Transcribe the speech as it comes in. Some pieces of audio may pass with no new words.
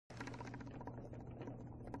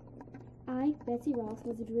I, Betsy Ross,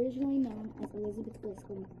 was originally known as Elizabeth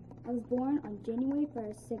Driscoll. I was born on January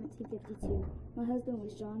 1st, 1752. My husband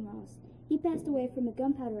was John Ross. He passed away from a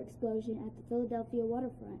gunpowder explosion at the Philadelphia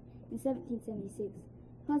waterfront in 1776,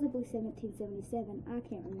 possibly 1777, I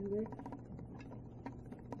can't remember.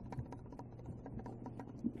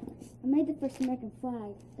 I made the first American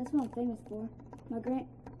flag. That's what I'm famous for. My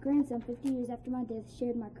grandson, 50 years after my death,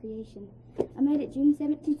 shared my creation. I made it June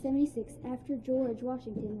 1776 after George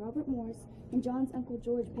Washington, Robert Morris, and John's uncle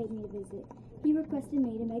George paid me a visit. He requested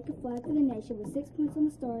me to make a flag for the nation with 6 points on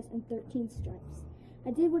the stars and 13 stripes.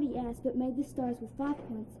 I did what he asked, but made the stars with 5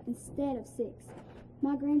 points instead of 6.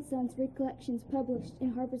 My grandson's recollections published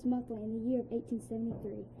in Harper's Monthly in the year of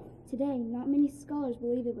 1873. Today, not many scholars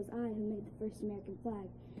believe it was I who made the first American flag,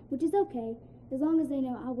 which is okay, as long as they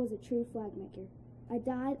know I was a true flag maker. I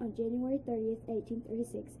died on January 30th,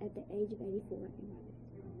 1836, at the age of 84 in my